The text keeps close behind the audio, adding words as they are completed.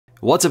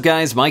What's up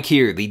guys, Mike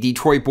here, the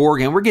Detroit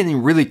Borg, and we're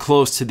getting really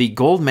close to the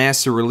Gold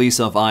Master release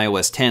of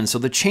iOS 10, so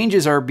the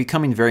changes are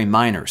becoming very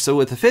minor. So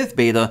with the 5th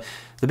beta,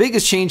 the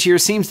biggest change here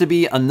seems to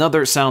be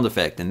another sound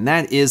effect, and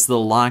that is the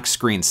lock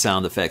screen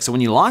sound effect. So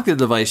when you lock the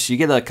device, you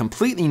get a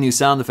completely new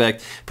sound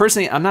effect.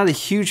 Personally, I'm not a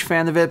huge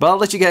fan of it, but I'll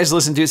let you guys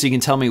listen to it so you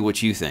can tell me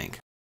what you think.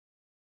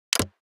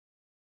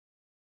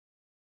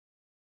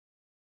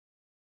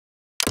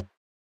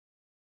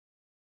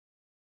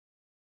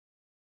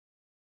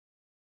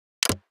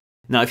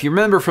 Now, if you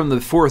remember from the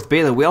 4th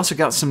beta, we also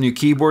got some new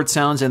keyboard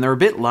sounds, and they're a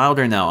bit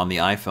louder now on the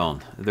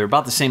iPhone. They're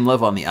about the same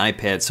level on the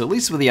iPad, so at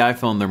least with the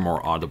iPhone, they're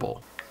more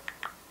audible.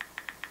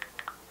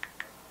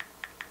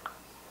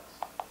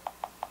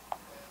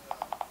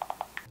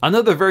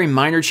 Another very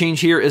minor change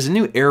here is a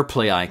new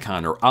Airplay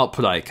icon or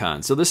output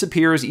icon. So this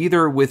appears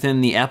either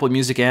within the Apple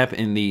Music app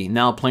in the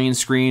Now Playing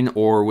screen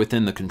or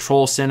within the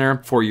Control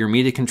Center for your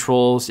media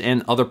controls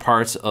and other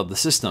parts of the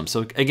system.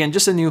 So again,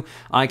 just a new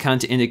icon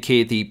to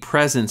indicate the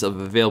presence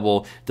of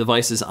available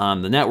devices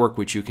on the network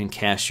which you can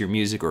cast your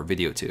music or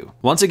video to.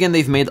 Once again,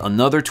 they've made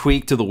another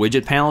tweak to the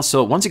widget panel.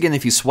 So once again,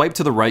 if you swipe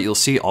to the right, you'll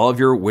see all of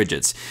your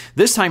widgets.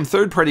 This time,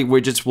 third-party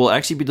widgets will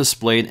actually be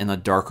displayed in a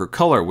darker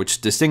color, which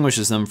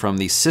distinguishes them from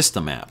the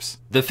system app.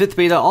 The 5th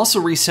beta also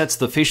resets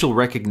the facial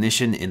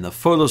recognition in the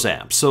Photos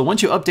app, so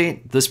once you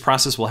update, this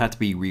process will have to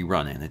be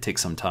rerun and it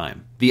takes some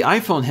time. The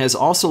iPhone has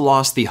also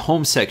lost the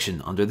Home section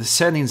under the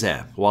Settings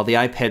app, while the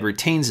iPad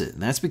retains it,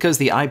 and that's because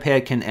the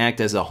iPad can act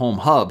as a home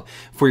hub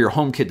for your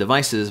HomeKit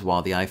devices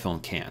while the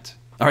iPhone can't.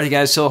 Alrighty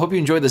guys, so I hope you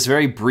enjoyed this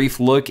very brief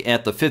look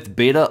at the 5th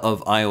beta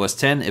of iOS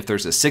 10. If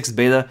there's a 6th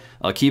beta,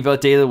 I'll keep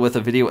updated with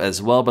a video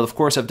as well. But of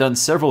course, I've done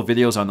several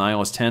videos on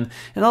iOS 10,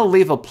 and I'll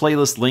leave a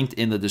playlist linked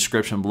in the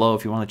description below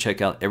if you want to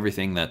check out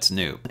everything that's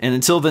new. And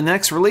until the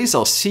next release,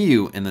 I'll see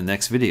you in the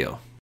next video.